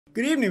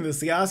Good evening, this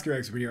is the Oscar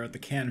expert here at the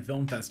Cannes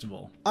Film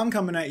Festival. I'm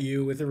coming at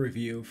you with a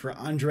review for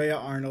Andrea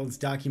Arnold's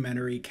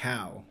documentary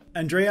Cow.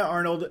 Andrea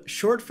Arnold,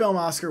 short film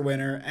Oscar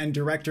winner and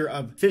director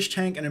of Fish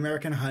Tank and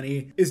American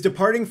Honey, is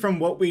departing from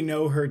what we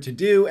know her to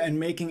do and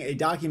making a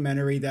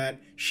documentary that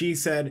she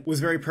said was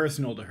very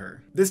personal to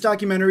her. This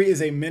documentary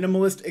is a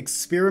minimalist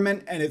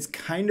experiment and it's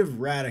kind of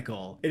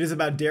radical. It is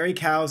about dairy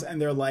cows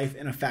and their life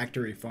in a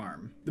factory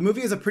farm. The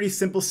movie is a pretty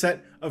simple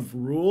set of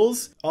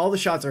rules. All the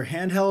shots are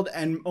handheld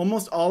and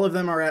almost all of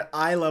them are at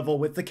eye level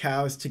with the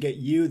cows to get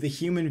you, the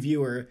human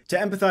viewer, to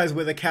empathize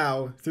with a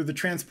cow through the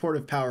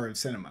transportive power of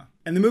cinema.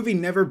 And the movie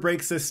never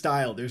breaks this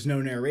style. There's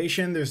no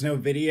narration, there's no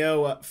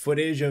video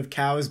footage of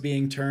cows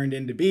being turned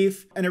into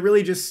beef, and it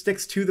really just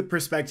sticks to the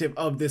perspective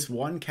of this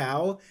one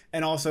cow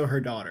and also her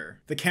daughter.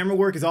 The camera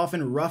work is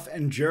often rough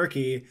and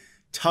jerky,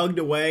 tugged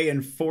away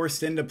and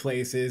forced into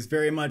places,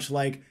 very much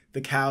like the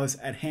cows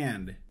at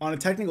hand. On a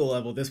technical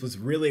level, this was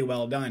really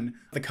well done.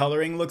 The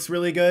coloring looks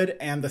really good,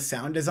 and the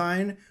sound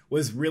design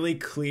was really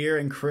clear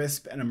and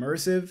crisp and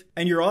immersive.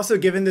 And you're also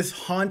given this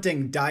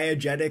haunting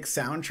diegetic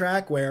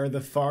soundtrack where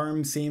the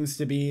farm seems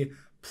to be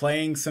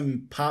playing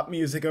some pop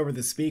music over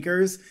the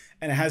speakers,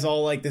 and it has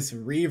all like this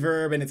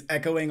reverb and it's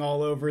echoing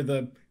all over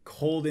the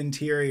cold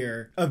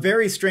interior. A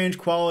very strange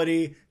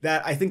quality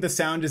that I think the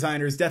sound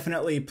designers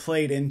definitely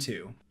played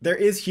into. There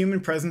is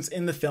human presence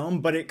in the film,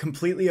 but it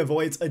completely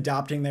avoids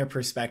adopting their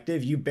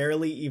perspective. You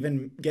barely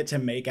even get to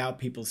make out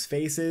people's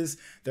faces.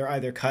 They're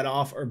either cut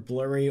off or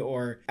blurry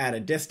or at a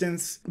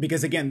distance,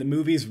 because again, the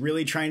movie's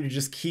really trying to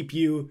just keep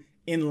you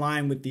in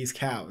line with these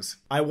cows.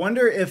 I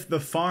wonder if the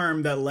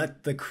farm that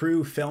let the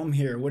crew film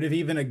here would have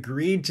even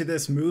agreed to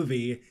this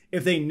movie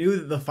if they knew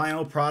that the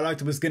final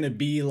product was going to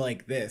be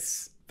like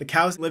this. The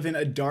cows live in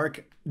a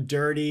dark,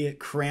 dirty,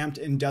 cramped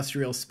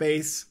industrial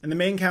space, and the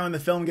main cow in the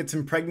film gets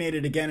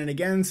impregnated again and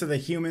again so that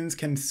humans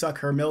can suck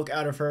her milk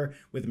out of her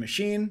with a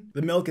machine.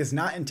 The milk is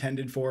not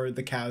intended for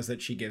the cows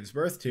that she gives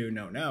birth to,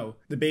 no.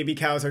 The baby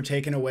cows are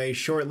taken away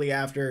shortly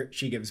after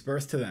she gives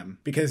birth to them,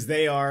 because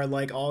they are,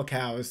 like all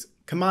cows,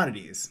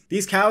 commodities.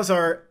 These cows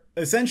are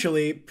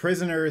essentially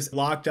prisoners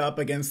locked up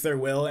against their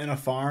will in a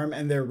farm,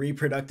 and their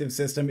reproductive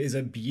system is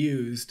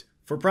abused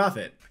for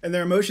profit. And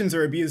their emotions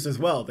are abused as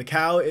well. The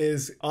cow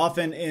is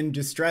often in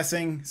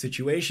distressing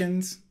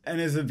situations,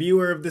 and as a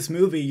viewer of this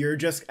movie, you're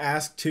just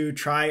asked to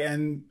try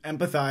and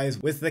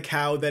empathize with the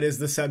cow that is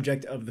the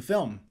subject of the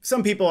film.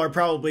 Some people are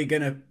probably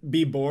gonna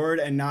be bored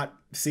and not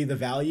see the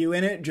value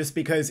in it just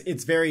because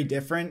it's very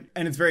different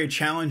and it's very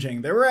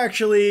challenging. There were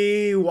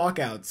actually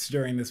walkouts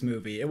during this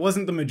movie. It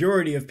wasn't the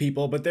majority of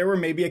people, but there were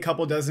maybe a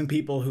couple dozen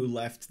people who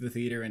left the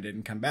theater and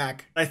didn't come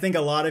back. I think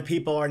a lot of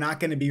people are not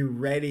going to be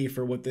ready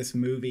for what this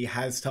movie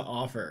has to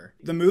offer.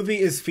 The movie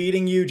is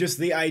feeding you just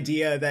the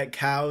idea that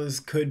cows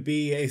could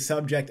be a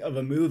subject of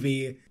a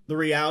movie. The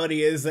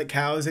reality is that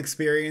cows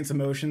experience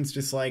emotions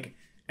just like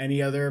any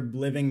other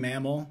living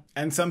mammal.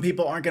 And some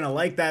people aren't going to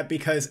like that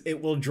because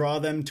it will draw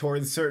them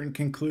towards certain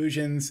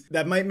conclusions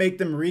that might make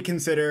them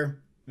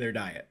reconsider their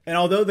diet. And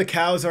although the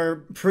cows are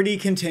pretty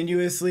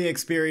continuously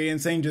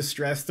experiencing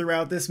distress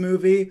throughout this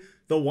movie,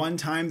 the one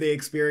time they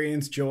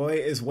experience joy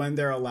is when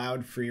they're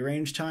allowed free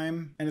range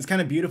time. And it's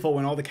kind of beautiful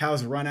when all the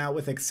cows run out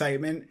with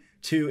excitement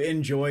to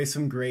enjoy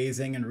some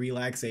grazing and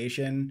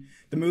relaxation.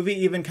 The movie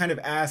even kind of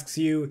asks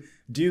you,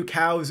 do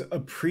cows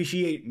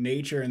appreciate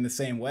nature in the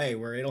same way?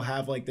 Where it'll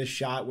have like this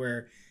shot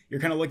where you're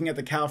kind of looking at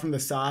the cow from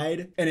the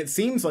side, and it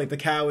seems like the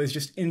cow is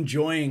just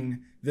enjoying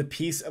the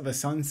peace of a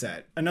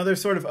sunset. Another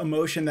sort of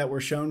emotion that we're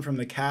shown from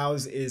the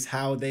cows is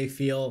how they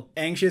feel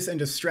anxious and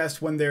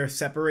distressed when they're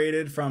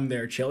separated from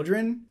their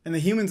children. And the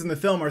humans in the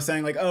film are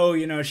saying like, oh,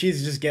 you know,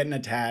 she's just getting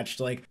attached,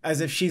 like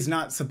as if she's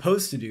not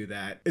supposed to do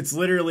that. It's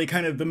literally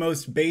kind of the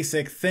most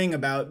basic thing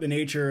about the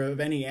nature of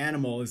any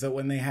animal is that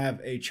when they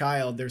have a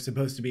child, they're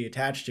supposed to be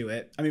attached to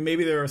it. I mean,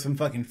 maybe there are some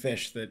fucking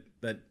fish that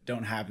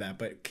don't have that,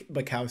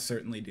 but cows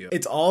certainly do.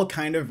 It's all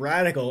kind of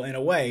radical in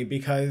a way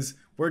because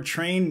we're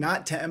trained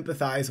not to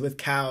empathize with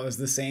cows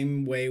the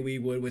same way we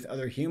would with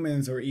other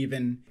humans or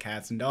even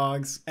cats and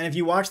dogs. And if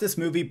you watch this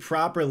movie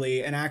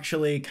properly and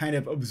actually kind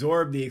of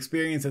absorb the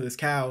experience of this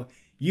cow,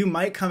 you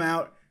might come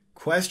out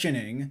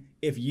questioning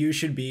if you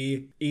should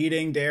be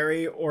eating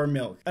dairy or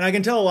milk. And I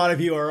can tell a lot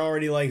of you are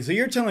already like, so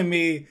you're telling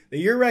me that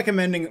you're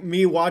recommending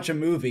me watch a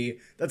movie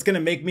that's gonna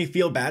make me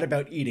feel bad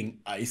about eating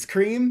ice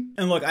cream?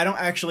 And look, I don't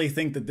actually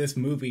think that this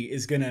movie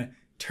is gonna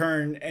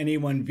turn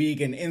anyone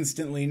vegan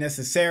instantly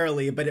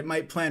necessarily, but it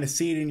might plant a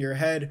seed in your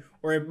head,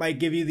 or it might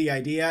give you the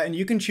idea, and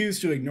you can choose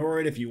to ignore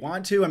it if you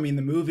want to. I mean,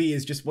 the movie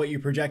is just what you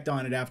project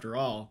on it after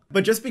all.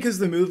 But just because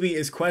the movie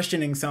is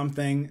questioning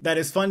something that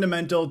is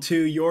fundamental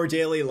to your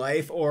daily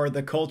life or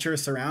the culture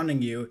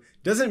surrounding you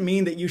doesn't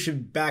mean that you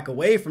should back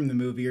away from the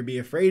movie or be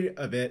afraid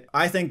of it.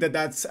 I think that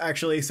that's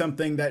actually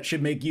something that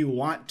should make you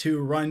want to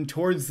run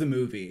towards the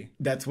movie.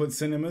 That's what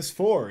cinema's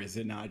for, is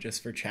it not?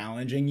 Just for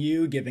challenging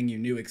you, giving you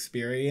new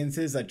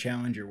experiences that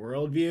challenge your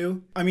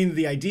worldview. I mean,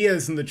 the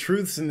ideas and the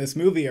truths in this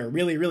movie are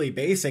really, really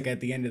basic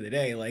at the end of the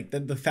day. Like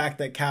the fact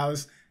that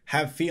cows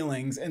have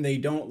feelings and they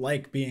don't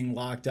like being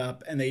locked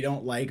up and they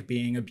don't like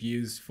being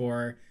abused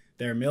for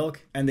their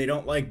milk and they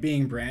don't like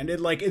being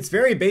branded. Like, it's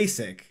very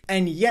basic.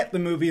 And yet the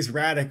movie's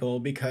radical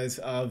because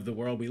of the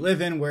world we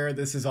live in where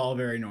this is all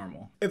very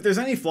normal. If there's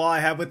any flaw I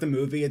have with the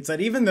movie, it's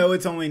that even though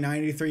it's only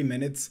 93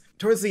 minutes,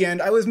 towards the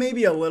end I was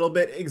maybe a little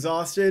bit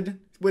exhausted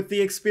with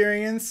the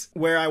experience,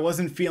 where I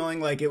wasn't feeling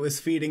like it was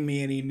feeding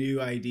me any new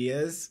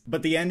ideas.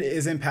 But the end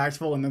is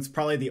impactful, and that's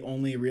probably the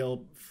only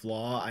real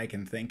flaw I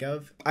can think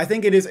of. I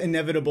think it is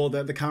inevitable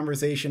that the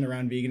conversation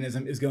around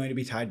veganism is going to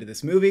be tied to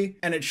this movie,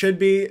 and it should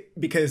be,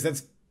 because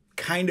that's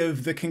kind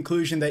of the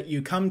conclusion that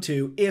you come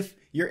to if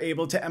you're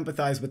able to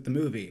empathize with the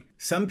movie.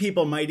 Some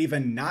people might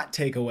even not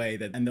take away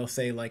that, and they'll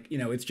say, like, you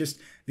know, it's just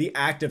the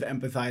act of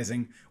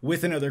empathizing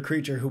with another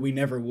creature who we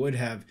never would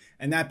have,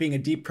 and that being a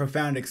deep,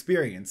 profound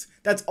experience.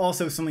 That's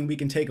also something we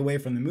can take away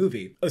from the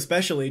movie,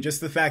 especially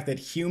just the fact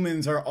that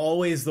humans are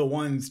always the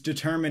ones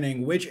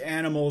determining which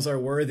animals are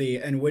worthy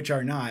and which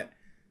are not,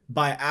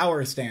 by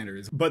our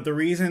standards. But the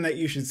reason that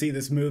you should see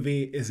this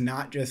movie is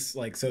not just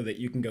like so that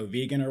you can go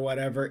vegan or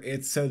whatever,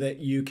 it's so that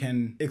you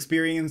can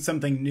experience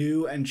something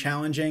new and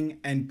challenging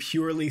and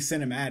purely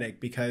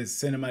cinematic, because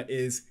cinema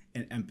is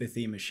an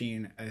empathy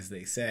machine, as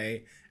they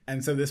say.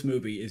 And so this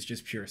movie is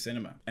just pure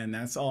cinema. And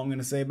that's all I'm going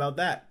to say about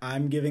that.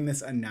 I'm giving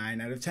this a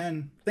 9 out of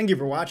 10. Thank you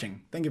for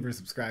watching. Thank you for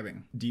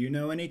subscribing. Do you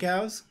know any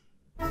cows?